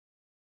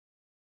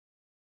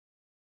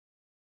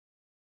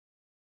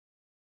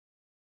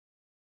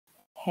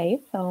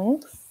Hey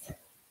folks,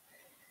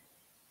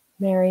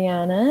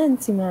 Mariana and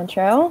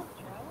Sumantro.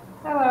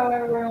 Hello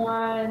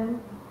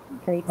everyone.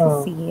 Great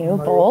to see you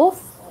Maria.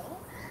 both.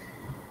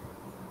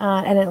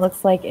 And it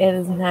looks like it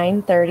is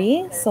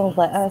 9:30, so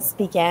let us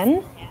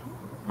begin.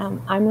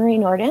 I'm Marie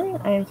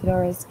Nordin. I am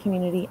Fedora's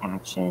Community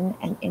Action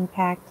and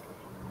Impact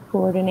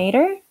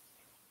Coordinator,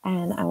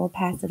 and I will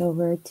pass it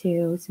over to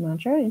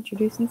Sumantro to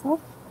introduce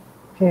himself.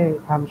 Hey,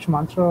 I'm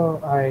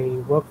Sumantro.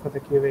 I work for the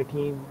QA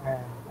team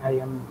and I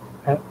am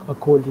a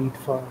co-lead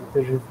for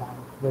the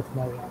Revamp with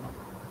Mariana.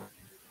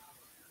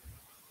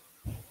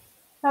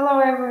 Hello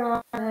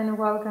everyone and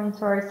welcome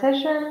to our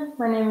session.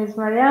 My name is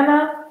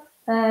Mariana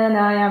and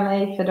I am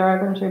a Fedora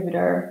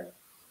contributor.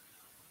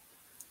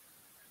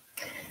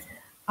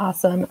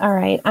 Awesome. All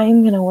right,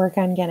 I'm going to work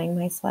on getting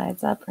my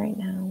slides up right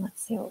now.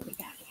 Let's see what we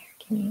got here.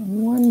 Give me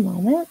one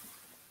moment.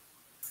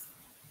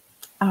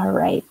 All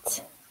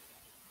right.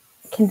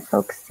 Can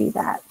folks see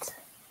that?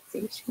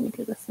 Let's see, should we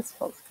do this as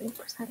full screen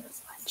percent of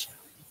slideshow?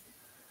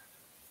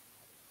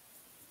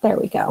 There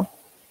we go.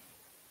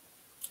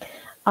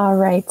 All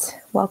right,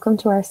 welcome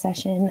to our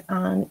session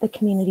on the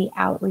community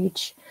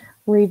outreach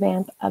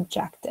revamp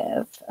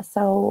objective.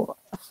 So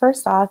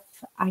first off,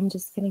 I'm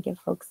just going to give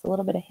folks a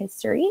little bit of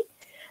history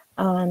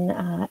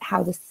on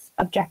how this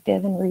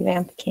objective and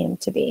revamp came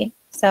to be.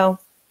 So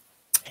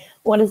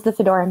what is the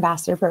Fedora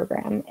Ambassador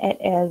Program? It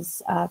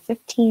is a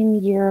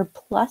 15-year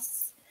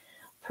plus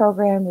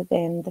program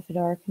within the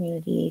Fedora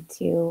community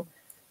to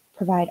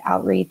provide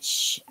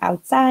outreach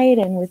outside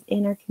and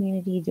within our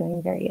community,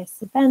 doing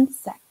various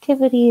events,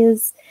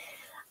 activities.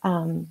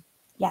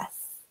 Yes,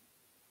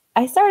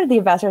 I started the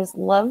ambassadors.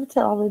 Love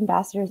to all the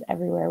ambassadors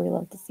everywhere. We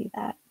love to see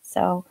that.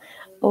 So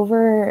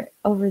over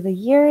the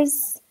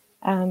years,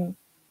 the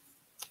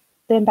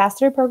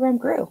ambassador program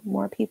grew.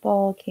 More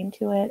people came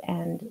to it,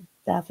 and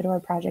the Fedora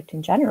project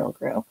in general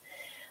grew.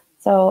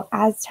 So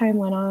as time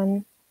went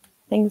on,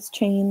 things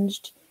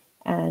changed,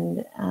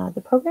 and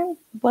the program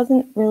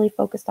wasn't really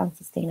focused on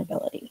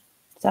sustainability.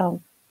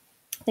 So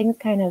things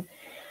kind of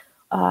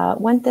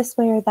went this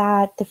way or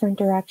that, different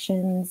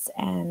directions,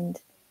 and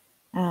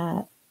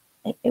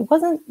it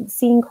wasn't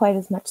seeing quite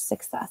as much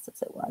success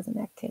as it was in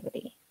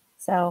activity.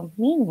 So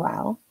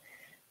meanwhile,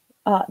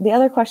 the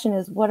other question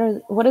is, what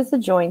is the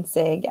Joint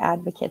SIG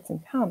advocates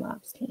and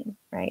ComOps team,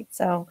 right?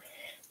 So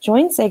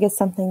Joint SIG is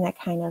something that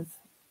kind of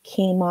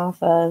came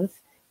off of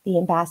the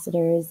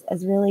ambassadors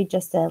as really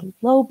just a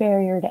low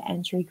barrier to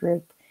entry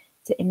group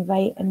to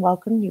invite and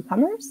welcome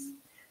newcomers.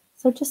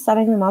 So just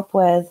setting them up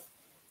with,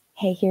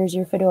 hey, here's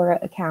your Fedora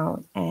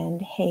account,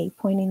 and hey,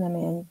 pointing them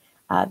in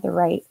the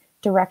right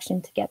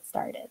direction to get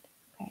started.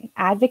 Okay,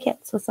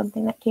 advocates was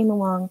something that came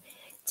along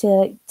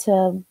to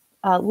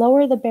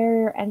lower the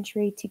barrier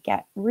entry to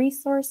get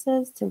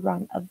resources to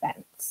run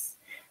events.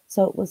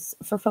 So it was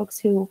for folks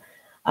who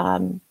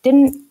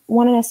didn't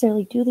want to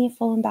necessarily do the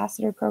full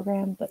ambassador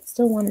program, but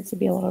still wanted to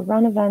be able to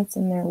run events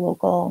in their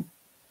local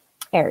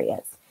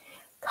areas.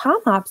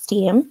 ComOps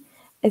team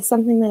is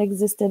something that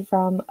existed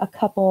from a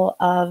couple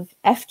of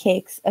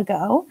F-cakes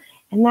ago,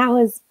 and that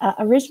was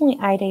originally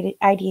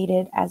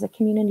ideated as a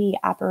community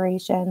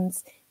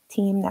operations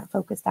team that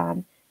focused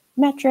on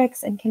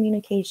metrics and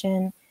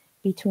communication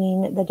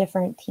between the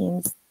different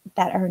teams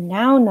that are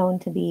now known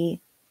to be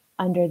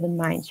under the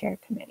Mindshare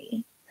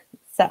Committee.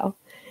 So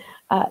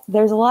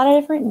there's a lot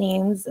of different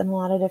names and a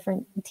lot of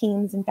different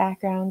teams and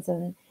backgrounds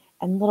and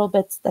little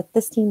bits that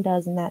this team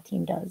does and that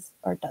team does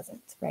or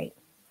doesn't, right?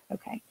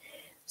 Okay,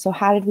 so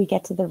how did we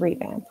get to the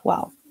revamp?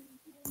 Well,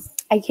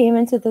 I came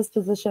into this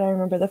position, I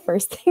remember the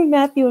first thing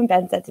Matthew and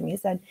Ben said to me,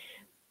 said,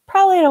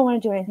 probably don't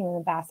want to do anything with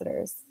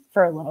ambassadors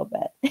for a little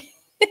bit.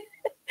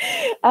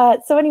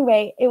 So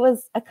anyway, it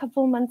was a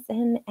couple months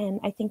in, and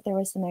I think there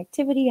was some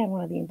activity on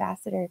one of the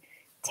ambassador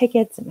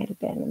tickets. It might have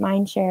been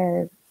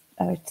Mindshare,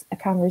 a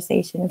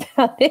conversation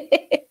about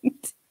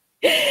it.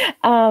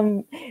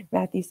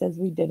 Matthew says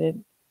we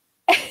didn't.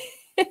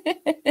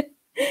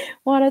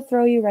 Want to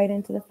throw you right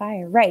into the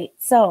fire. Right.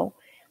 So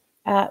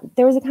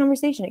there was a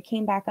conversation. It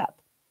came back up.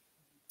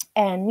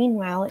 And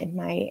meanwhile, in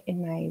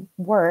my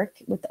work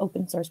with the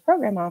open source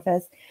program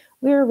office,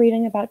 we were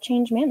reading about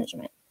change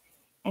management.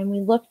 And we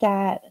looked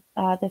at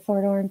the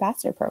Fedora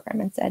Ambassador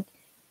Program and said,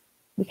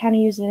 we kind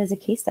of used it as a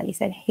case study,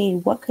 said, hey,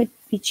 what could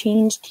be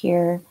changed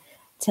here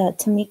to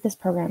make this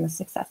program a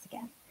success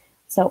again?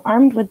 So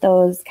armed with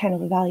those kind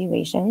of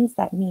evaluations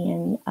that me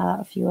and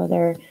a few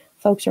other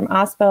folks from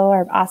OSPO,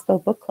 our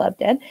OSPO book club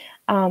did,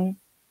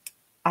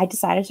 I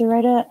decided to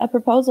write a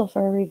proposal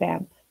for a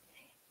revamp.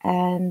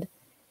 And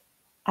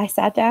I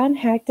sat down,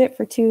 hacked it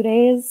for 2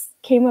 days,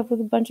 came up with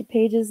a bunch of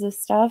pages of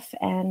stuff,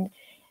 and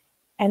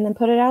then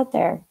put it out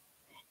there.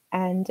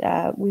 And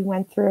we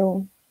went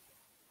through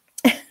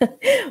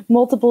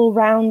multiple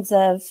rounds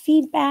of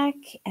feedback,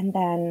 and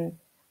then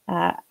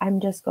I'm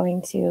just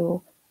going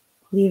to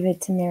leave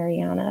it to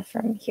Mariana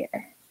from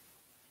here.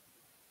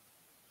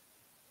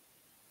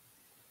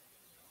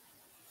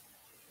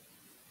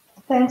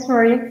 Thanks,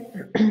 Marie.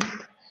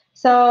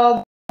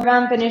 So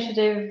Revamp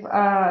initiative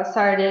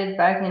started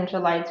back in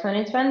July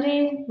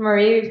 2020.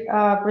 Marie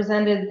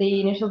presented the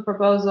initial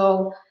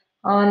proposal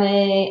on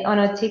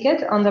a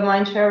ticket on the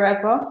Mindshare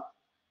repo,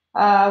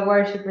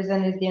 where she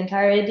presented the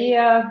entire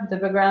idea, the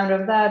background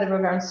of that, the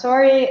background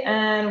story,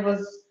 and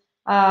was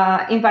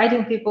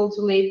inviting people to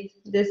lead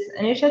this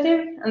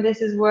initiative. And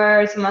this is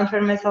where Sumantro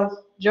and myself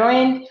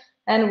joined,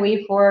 and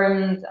we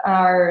formed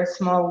our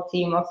small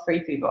team of 3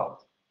 people.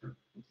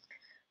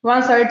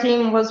 Once our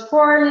team was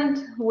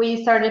formed,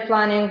 we started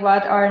planning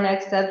what our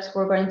next steps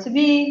were going to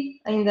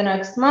be in the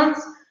next months.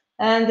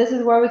 And this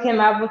is where we came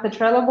up with a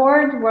Trello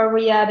board where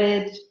we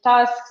added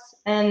tasks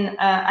and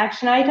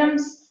action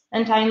items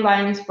and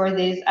timelines for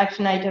these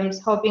action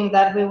items, hoping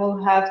that we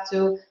will have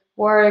to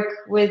work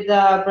with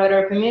the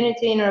broader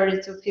community in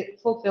order to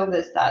fulfill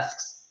these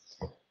tasks.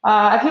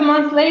 A few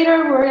months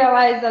later, we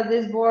realized that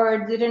this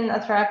board didn't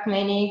attract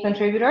many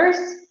contributors,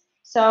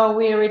 so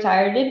we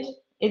retired it.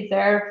 It's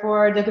there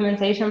for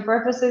documentation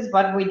purposes,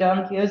 but we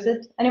don't use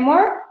it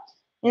anymore.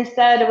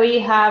 Instead, we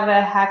have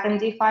a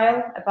HackMD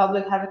file, a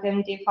public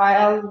HackMD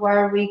file,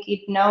 where we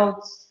keep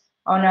notes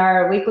on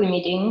our weekly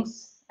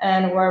meetings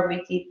and where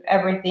we keep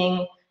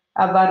everything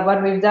about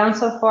what we've done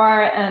so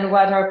far and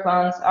what our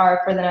plans are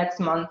for the next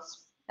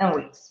months and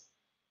weeks.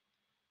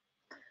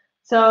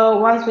 So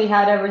once we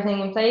had everything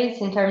in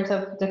place in terms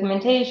of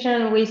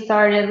documentation, we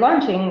started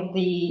launching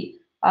the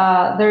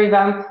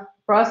revamp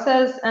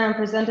process and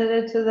presented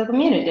it to the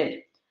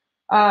community.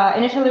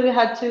 Initially, we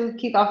had 2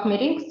 kickoff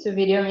meetings, 2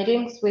 video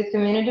meetings with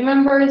community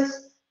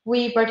members.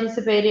 We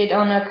participated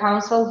on a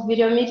council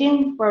video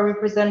meeting where we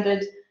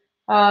presented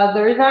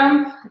the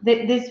revamp.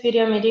 This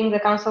video meeting, the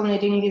council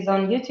meeting, is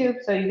on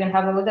YouTube, so you can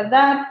have a look at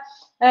that.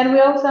 And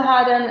we also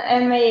had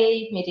an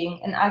MAA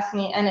meeting, an Ask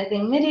Me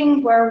Anything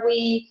meeting, where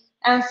we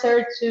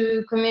answered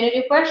to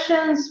community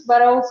questions,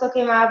 but also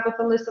came up with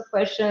a list of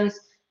questions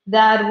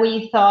that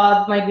we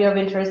thought might be of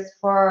interest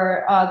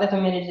for the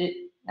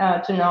community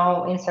to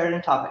know in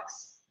certain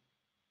topics.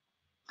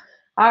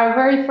 Our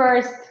very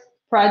first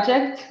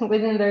project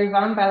within the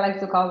revamp, I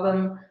like to call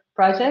them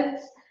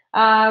projects,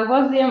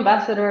 was the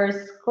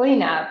ambassadors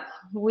cleanup.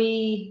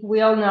 We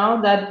all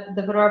know that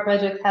the Fedora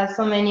project has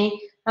so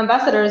many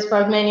ambassadors,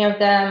 but many of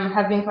them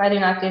have been quite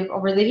inactive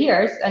over the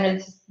years,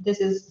 and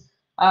this is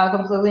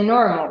completely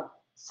normal.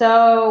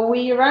 So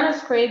we ran a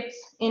script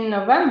in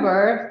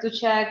November to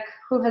check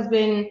who has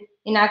been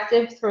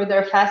inactive through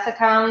their FAST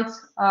accounts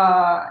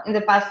in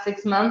the past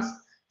 6 months.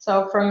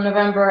 So from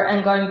November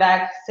and going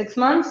back 6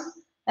 months.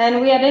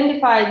 And we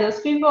identified those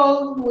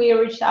people, we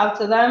reached out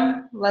to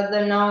them, let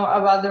them know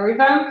about the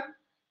revamp,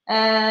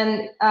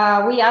 and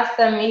we asked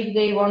them if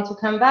they want to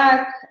come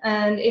back,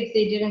 and if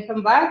they didn't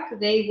come back,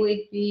 they would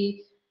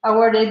be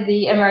awarded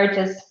the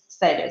emeritus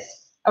status.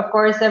 Of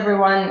course,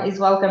 everyone is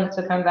welcome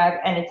to come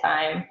back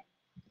anytime.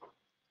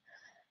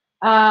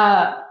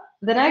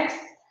 The next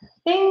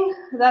thing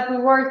that we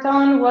worked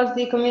on was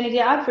the community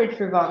outreach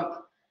revamp.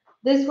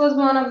 This was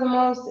one of the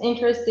most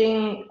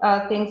interesting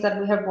things that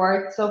we have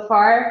worked so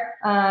far,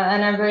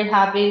 and I'm very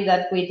happy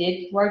that we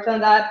did work on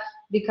that,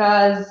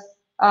 because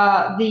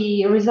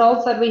the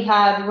results that we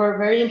had were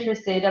very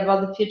interested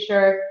about the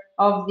future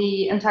of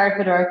the entire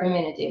Fedora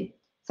community.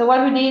 So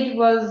what we did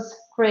was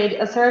create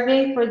a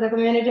survey for the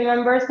community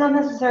members, not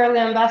necessarily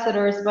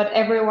ambassadors, but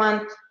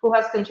everyone who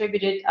has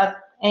contributed at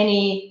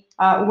any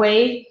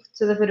way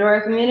to the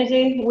Fedora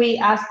community. We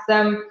asked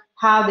them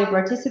how they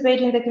participate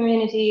in the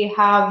community,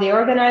 how they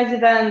organize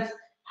events,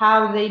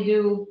 how they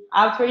do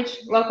outreach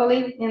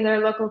locally in their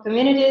local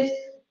communities.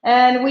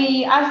 And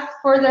we asked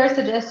for their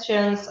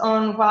suggestions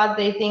on what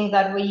they think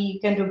that we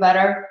can do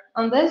better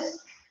on this.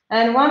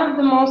 And one of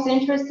the most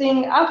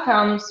interesting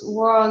outcomes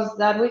was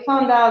that we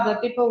found out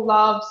that people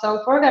love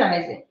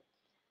self-organizing.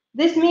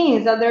 This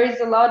means that there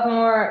is a lot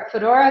more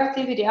Fedora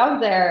activity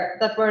out there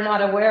that we're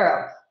not aware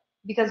of,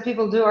 because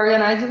people do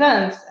organize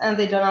events and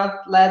they do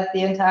not let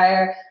the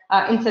entire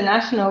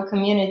international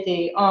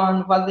community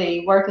on what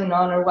they're working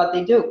on or what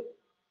they do.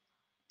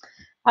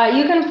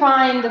 You can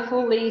find the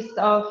full list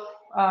of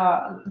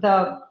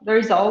the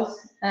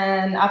results,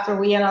 and after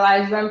we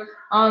analyze them,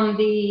 on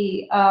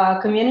the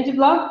community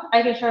blog.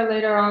 I can share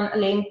later on a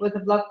link with the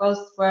blog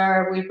post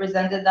where we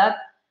presented that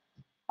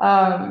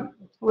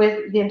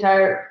with the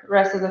entire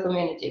rest of the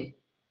community.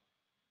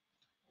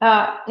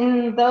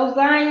 In those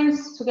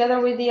lines,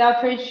 together with the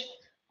outreach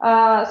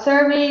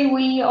survey,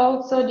 we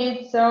also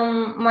did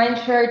some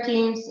Mindshare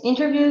Teams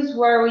interviews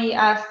where we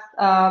asked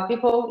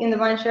people in the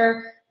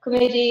Mindshare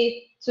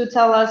community to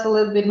tell us a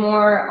little bit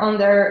more on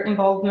their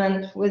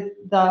involvement with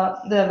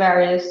the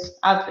various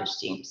outreach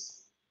teams.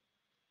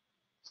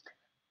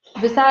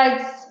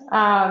 Besides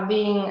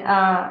being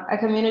a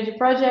community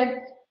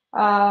project,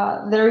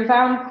 the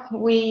Revamp,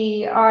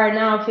 we are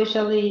now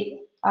officially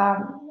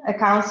a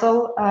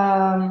council.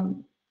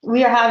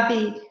 We have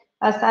the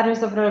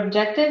status of an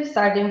objective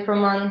starting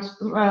from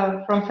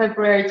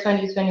February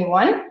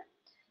 2021,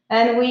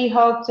 and we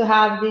hope to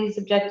have this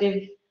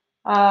objective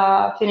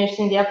finished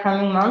in the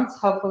upcoming months,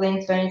 hopefully in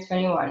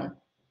 2021.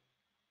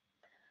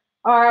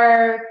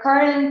 Our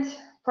current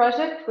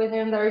project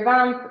within the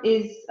Revamp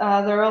is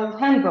the role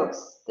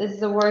handbooks. This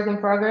is a work in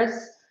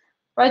progress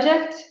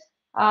project.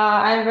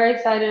 I'm very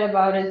excited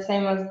about it,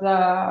 same as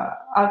the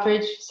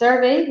outreach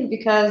survey,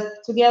 because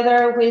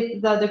together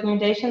with the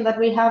documentation that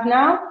we have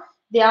now,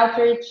 the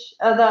outreach,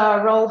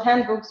 the role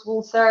handbooks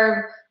will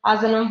serve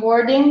as an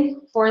onboarding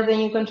for the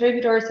new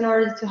contributors in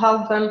order to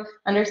help them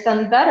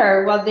understand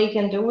better what they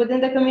can do within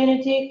the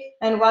community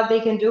and what they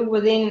can do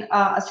within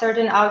a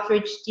certain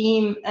outreach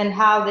team and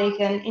how they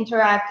can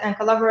interact and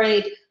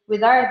collaborate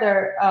with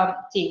other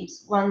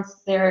teams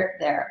once they're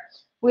there.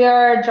 We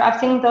are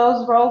drafting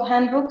those role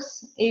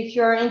handbooks. If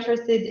you're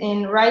interested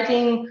in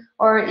writing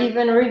or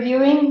even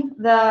reviewing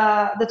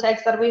the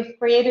text that we've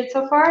created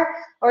so far,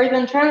 or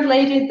even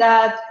translated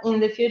that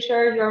in the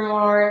future, you're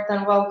more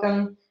than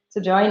welcome to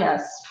join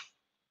us.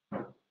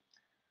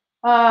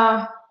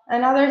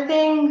 Another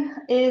thing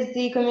is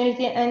the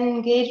community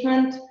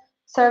engagement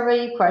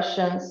survey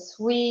questions.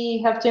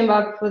 We have teamed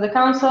up with the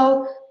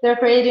council. They're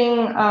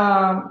creating,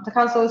 the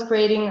council is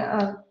creating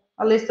a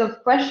list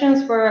of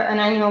questions for an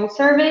annual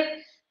survey,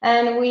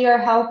 and we are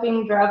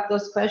helping draft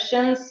those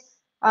questions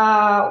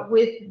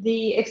with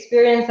the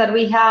experience that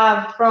we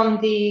have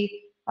from the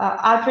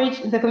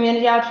outreach, the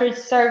community outreach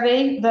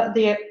survey,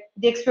 the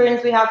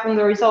experience we have from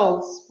the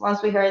results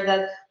once we heard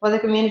that what the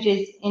community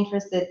is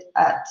interested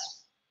at.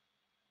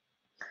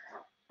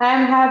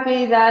 I'm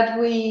happy that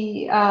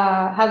we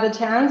had the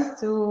chance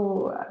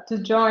to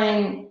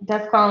join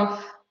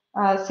DevConf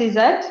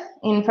CZ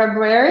in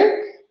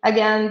February.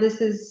 Again,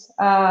 this is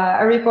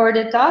a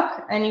recorded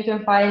talk, and you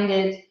can find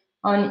it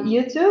on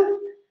YouTube.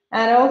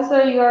 And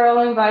also, you are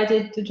all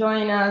invited to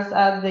join us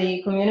at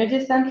the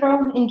Community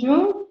Central in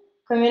June.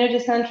 Community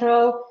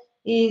Central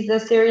is a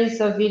series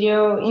of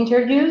video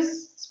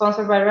interviews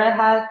sponsored by Red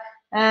Hat,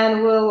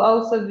 and will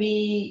also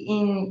be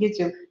in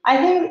YouTube. I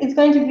think it's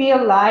going to be a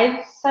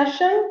live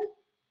session,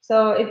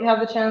 so if you have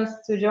the chance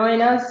to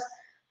join us,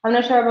 I'm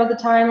not sure about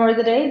the time or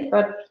the date,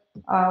 but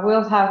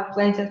we'll have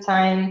plenty of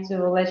time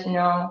to let you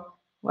know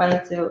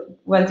when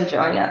to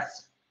join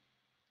us.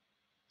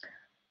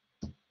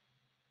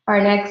 Our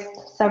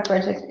next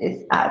sub-project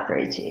is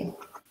Outreachy.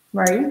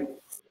 Marie?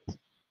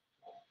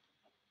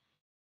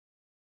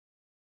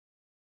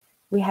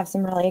 We have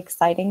some really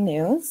exciting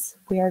news.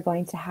 We are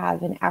going to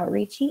have an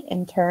Outreachy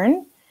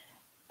intern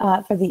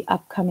for the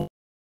upcoming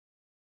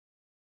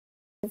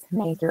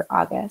May through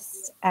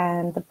August.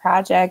 And the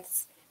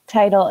project's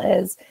title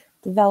is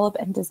Develop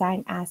and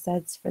Design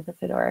Assets for the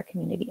Fedora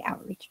Community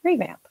Outreach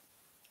Revamp.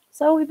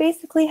 So we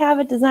basically have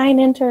a design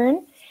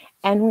intern,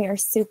 and we are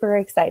super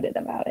excited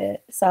about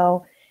it.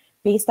 So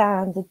based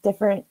on the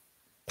different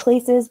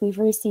places we've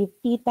received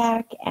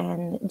feedback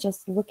and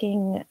just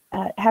looking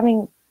at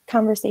having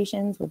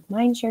conversations with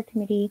Mindshare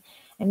Committee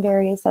and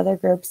various other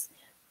groups,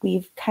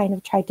 we've kind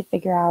of tried to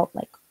figure out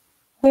like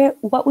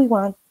what we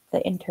want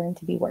the intern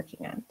to be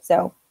working on.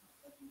 So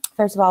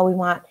first of all, we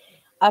want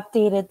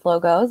updated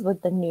logos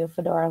with the new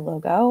Fedora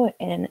logo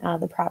in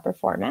the proper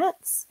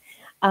formats.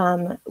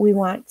 We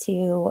want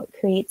to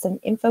create some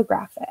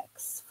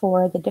infographics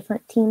for the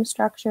different team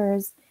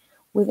structures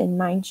within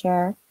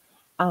Mindshare,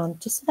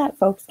 just so that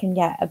folks can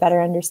get a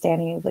better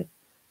understanding of like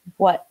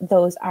what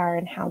those are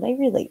and how they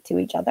relate to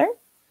each other.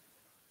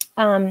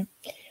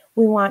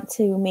 We want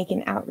to make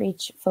an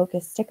outreach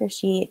focused sticker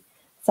sheet,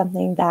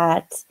 something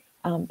that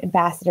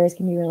ambassadors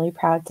can be really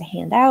proud to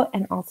hand out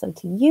and also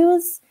to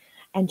use,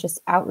 and just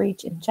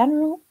outreach in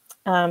general.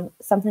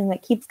 Something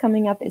that keeps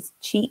coming up is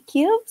cheat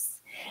cubes,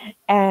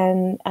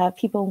 and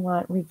people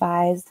want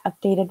revised,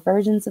 updated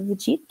versions of the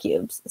cheat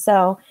cubes.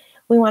 So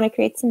we want to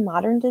create some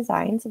modern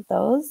designs of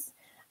those,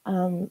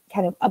 kind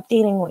of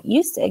updating what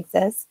used to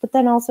exist, but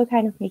then also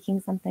kind of making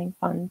something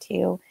fun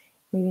too.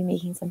 Maybe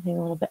making something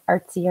a little bit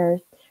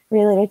artsier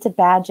related to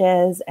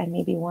badges, and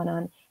maybe one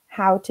on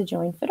how to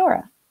join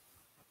Fedora.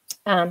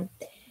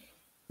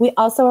 We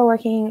also are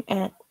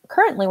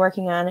currently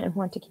working on and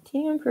want to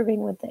continue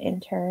improving with the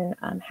intern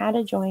how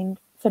to join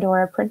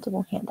Fedora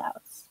printable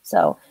handouts.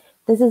 So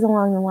this is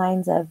along the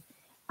lines of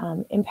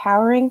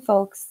empowering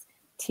folks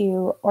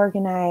to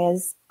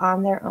organize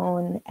on their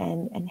own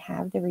and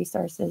have the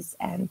resources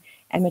and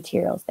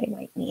materials they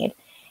might need.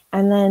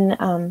 And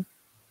then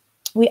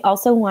we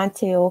also want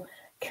to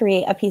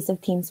create a piece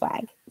of team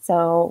swag.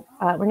 So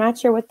we're not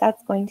sure what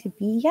that's going to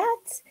be yet.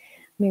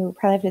 I mean, we'll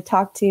probably have to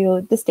talk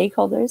to the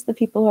stakeholders, the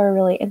people who are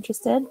really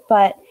interested,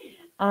 but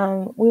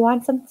we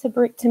want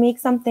to make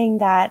something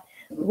that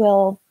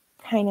will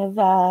kind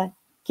of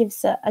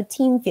gives a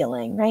team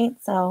feeling, right?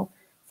 So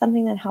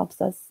something that helps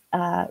us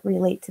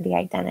relate to the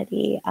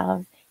identity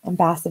of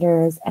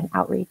ambassadors and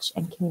outreach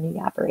and community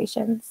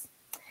operations.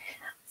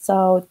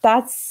 So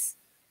that's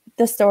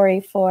the story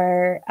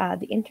for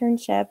the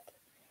internship.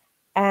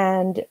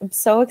 And I'm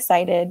so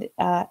excited.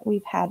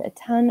 We've had a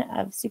ton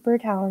of super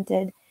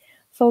talented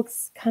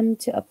folks come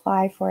to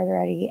apply for it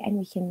already, and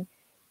we can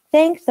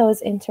thank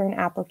those intern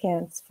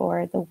applicants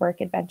for the work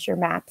adventure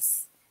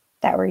maps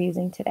that we're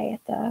using today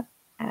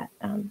at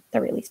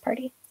the release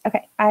party.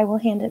 Okay, I will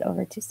hand it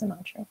over to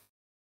Sumantro.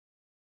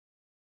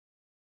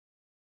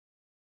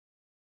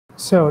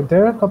 So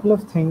there are a couple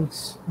of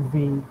things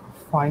we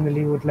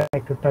finally would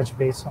like to touch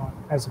base on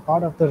as a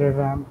part of the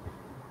revamp.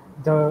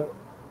 The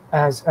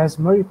as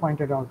Murray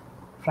pointed out,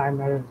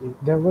 primarily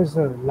there was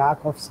a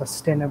lack of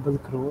sustainable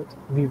growth.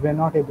 We were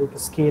not able to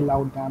scale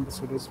out the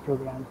ambassadors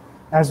program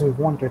as we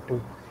wanted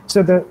to.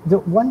 So the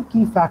one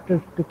key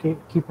factor to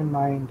keep in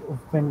mind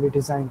when we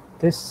designed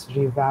this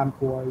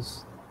revamp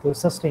was the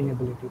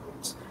sustainability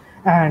bits.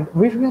 And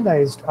we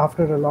realized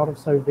after a lot of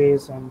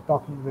surveys and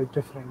talking with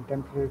different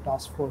temporary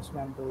task force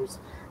members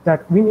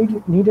that we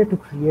needed to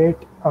create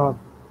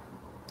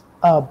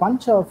a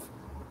bunch of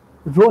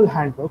role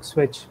handbooks,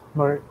 which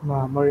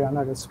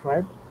Mariana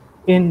described,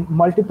 in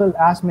multiple,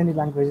 as many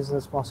languages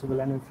as possible.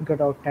 And we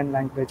figured out 10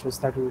 languages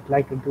that we would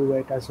like to do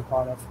it as a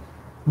part of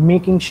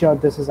making sure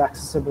this is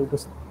accessible to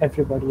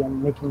everybody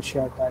and making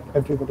sure that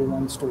everybody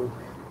wants to,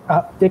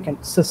 they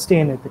can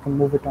sustain it, they can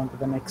move it on to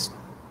the next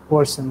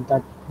person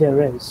that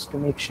there is, to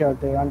make sure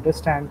they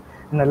understand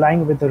and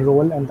align with the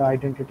role and the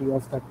identity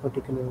of that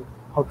particular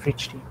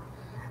outreach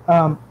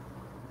team.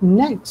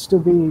 Next,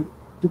 to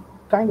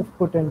kind of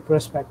put in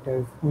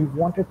perspective, we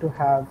wanted to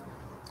have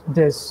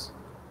this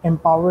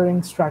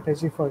empowering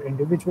strategy for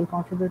individual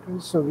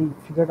contributors. So we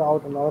figured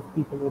out a lot of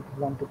people would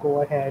want to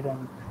go ahead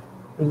and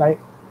like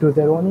do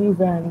their own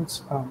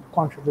events,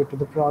 contribute to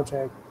the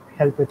project,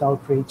 help with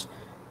outreach,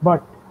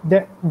 but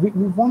we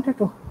wanted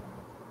to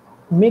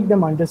make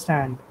them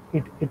understand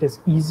it is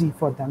easy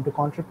for them to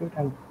contribute.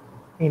 And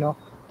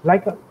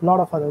like a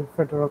lot of other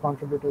Fedora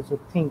contributors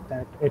would think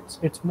that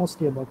it's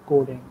mostly about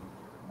coding,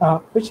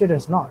 which it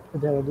is not.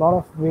 There are a lot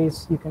of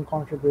ways you can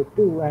contribute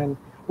to, and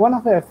one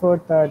of the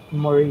effort that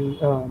Murray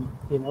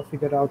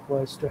figured out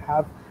was to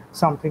have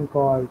something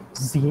called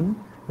Zine,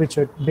 which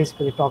would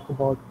basically talk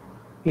about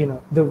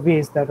the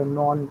ways that a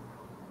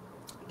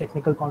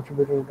non-technical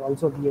contributor would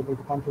also be able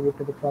to contribute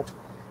to the project.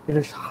 It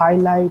will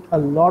highlight a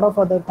lot of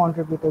other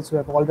contributors who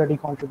have already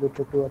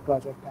contributed to a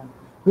project, and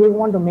we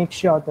want to make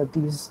sure that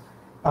these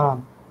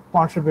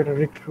contributor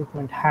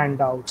recruitment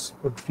handouts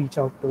would reach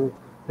out to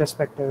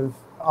respective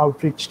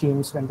outreach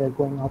teams when they're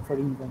going out for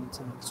events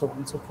and so on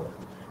and so forth,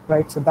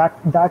 right? So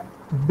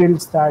that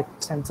builds that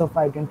sense of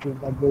identity,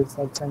 that builds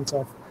that sense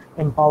of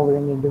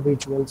empowering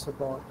individuals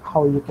about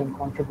how you can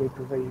contribute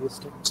to various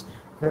teams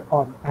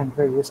and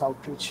various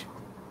outreach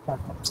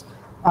platforms.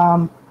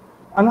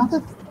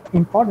 Another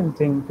important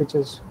thing, which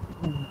is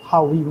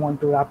how we want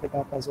to wrap it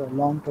up as a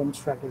long-term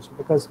strategy,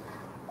 because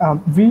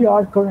we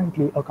are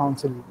currently a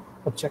council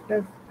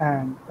objective,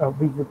 and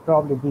we would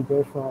probably be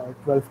there for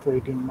 12 to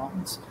 18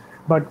 months.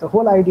 But the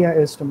whole idea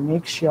is to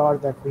make sure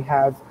that we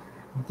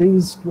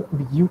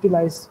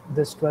utilize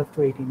this 12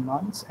 to 18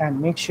 months and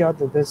make sure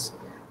that this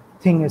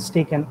thing is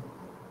taken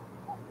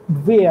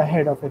way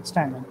ahead of its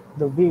time. And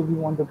the way we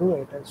want to do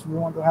it is we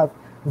want to have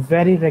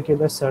very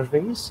regular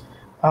surveys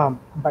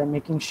by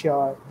making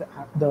sure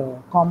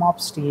the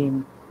ComOps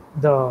team,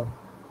 the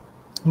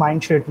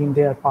Mindshare team,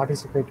 they are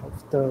participative.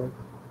 The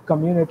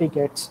community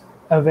gets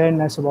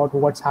awareness about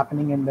what's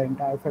happening in the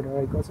entire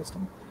Fedora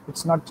ecosystem.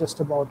 It's not just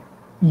about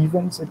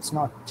events. It's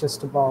not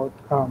just about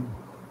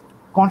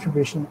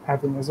contribution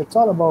avenues. It's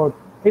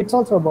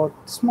also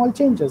about small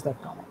changes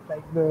that come up,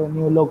 like the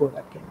new logo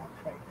that came out,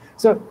 right?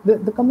 So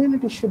the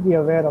community should be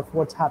aware of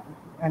what's happening,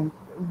 and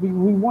we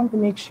want to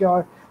make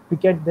sure we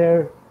get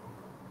there,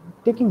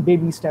 taking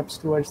baby steps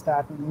towards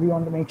that. And we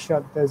want to make sure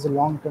that there's a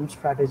long-term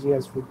strategy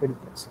as we build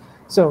this,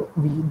 so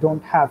we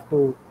don't have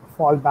to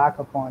fall back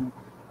upon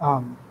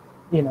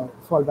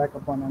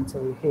and say,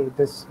 hey,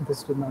 this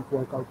did not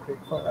work out great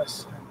for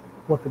us,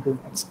 what to do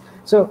next.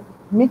 So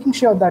making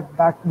sure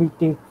that we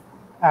take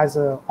as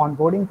a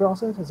onboarding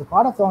process, as a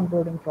part of the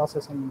onboarding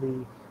process, and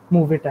we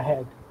move it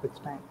ahead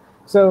with time.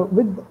 So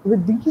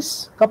with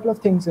these couple of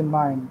things in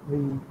mind, we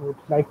would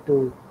like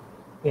to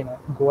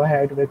go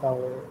ahead with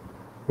our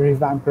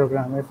revamp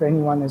program. If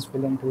anyone is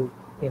willing to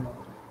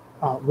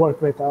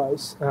work with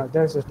us,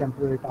 there's a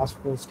temporary task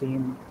force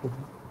team.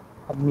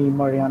 Me,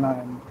 Mariana,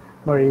 and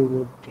Murray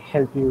would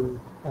help you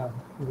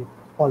with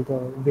all the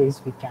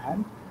ways we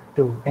can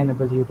to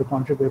enable you to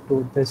contribute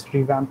to this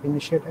revamp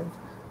initiative.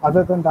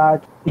 Other than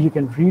that, you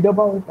can read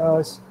about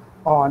us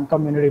on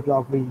community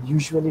blog. We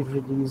usually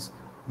release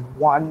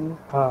one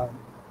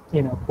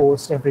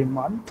post every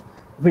month,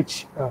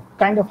 which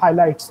kind of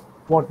highlights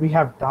what we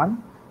have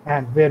done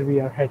and where we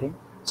are heading.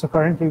 So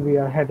currently we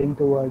are heading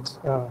towards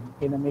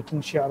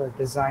making sure our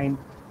design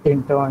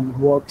intern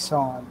works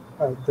on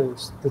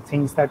the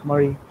things that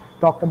Murray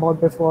talked about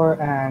before,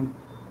 and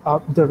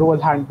the role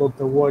handbook,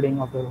 the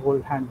wording of the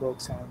role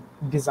handbooks,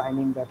 and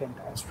designing that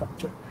entire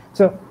structure.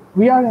 So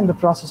we are in the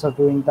process of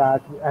doing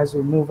that. As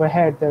we move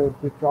ahead, there will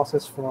be a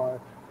process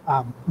for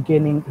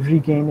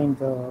regaining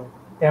the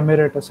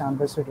emeritus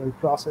ambassador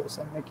process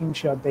and making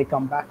sure they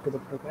come back to the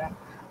program.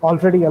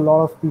 Already a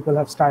lot of people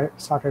have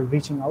started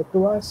reaching out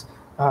to us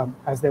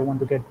as they want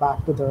to get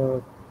back to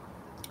the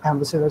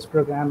ambassadors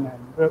program,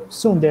 and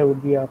soon there will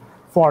be a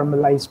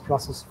formalized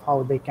process of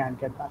how they can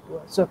get back to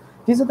us. So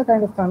these are the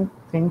kind of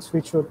things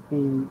which we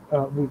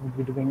would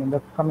be doing in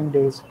the coming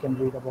days. You can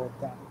read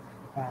about them,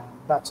 and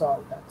that's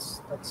all.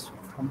 That's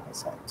from from her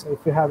side. So if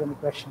you have any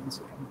questions,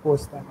 you can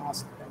post them,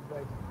 ask them.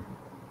 Right?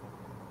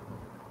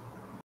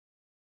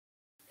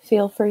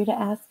 Feel free to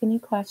ask any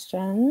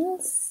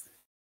questions.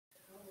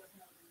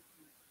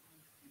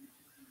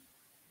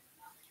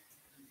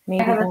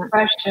 Maybe I have a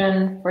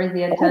question for the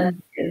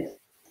attendees.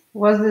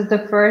 Was this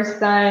the first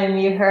time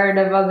you heard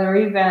about the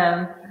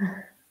revamp?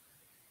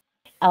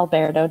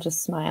 Alberto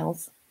just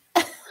smiles.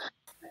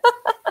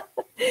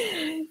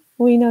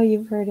 We know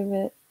you've heard of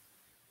it.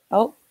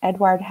 Oh,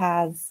 Edward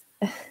has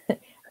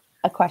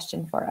a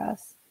question for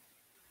us.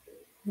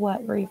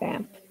 What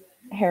revamp?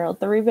 Harold,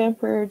 the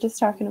revamp we were just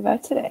talking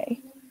about today.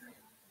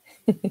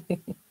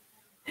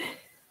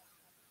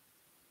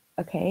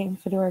 Okay, in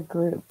Fedora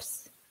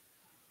groups.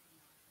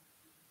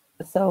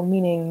 So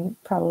meaning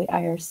probably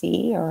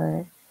IRC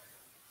or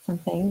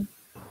something.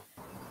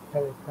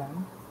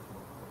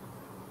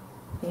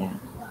 Yeah.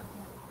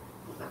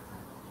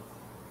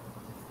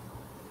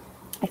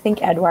 I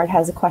think Edward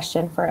has a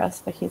question for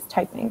us, but he's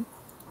typing.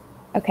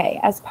 Okay,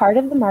 as part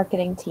of the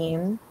marketing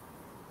team,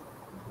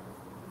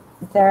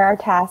 there are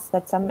tasks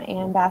that some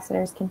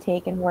ambassadors can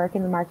take and work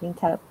in the marketing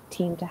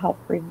team to help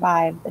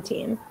revive the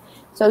team.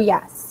 So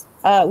yes,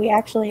 we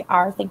actually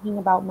are thinking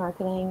about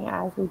marketing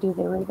as we do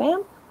the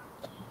revamp.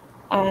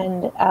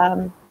 And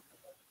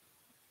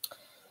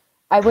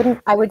I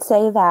would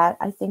say that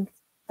I think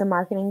the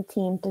marketing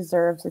team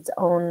deserves its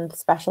own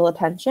special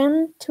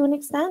attention to an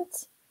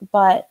extent,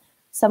 but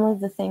some of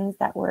the things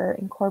that we're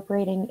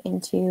incorporating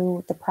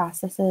into the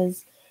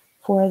processes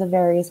for the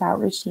various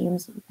outreach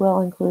teams will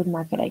include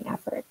marketing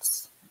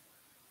efforts.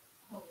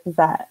 Does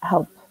that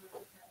help?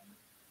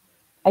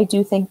 I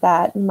do think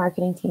that the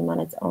marketing team on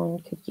its own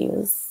could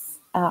use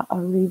a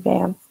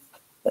revamp,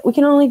 but we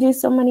can only do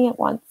so many at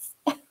once.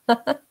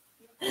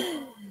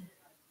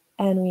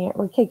 And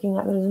we're kicking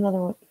out, there's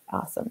another one.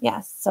 Awesome.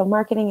 Yes. So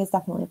marketing is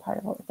definitely a part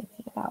of what we're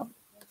thinking about.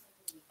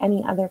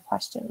 Any other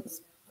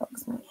questions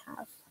folks might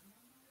have?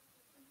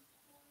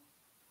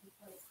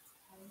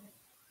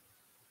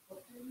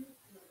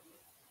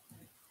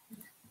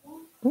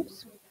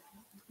 Oops.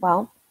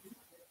 Well,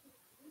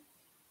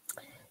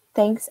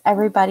 thanks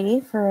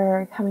everybody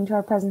for coming to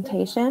our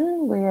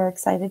presentation. We're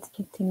excited to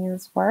continue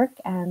this work,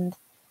 and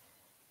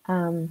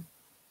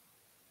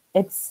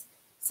it's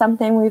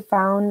something we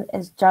found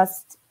is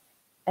just,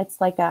 it's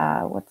like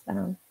a, what's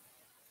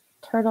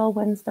turtle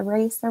wins the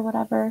race or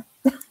whatever.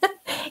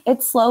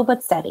 It's slow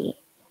but steady.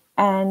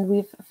 And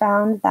we've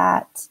found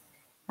that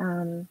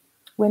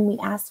when we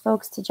ask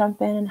folks to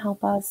jump in and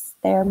help us,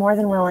 they're more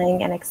than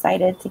willing and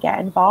excited to get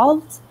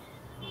involved.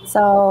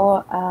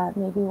 So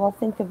maybe we'll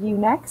think of you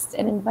next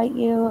and invite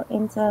you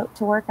to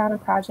work on a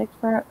project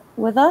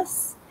with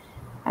us.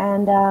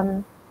 And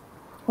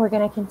we're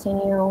going to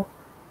continue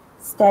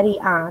steady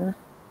on.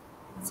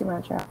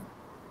 Sumantro.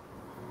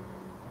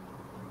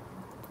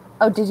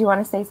 Oh, did you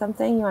want to say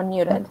something? You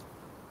unmuted.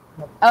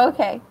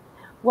 Okay.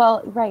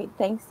 Well, right.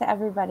 Thanks to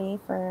everybody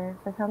for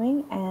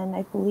coming. And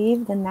I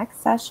believe the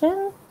next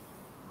session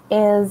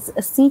is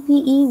a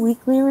CPE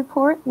Weekly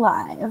Report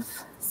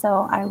Live.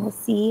 So I will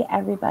see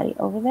everybody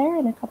over there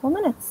in a couple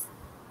minutes.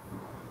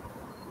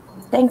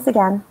 Thanks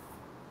again.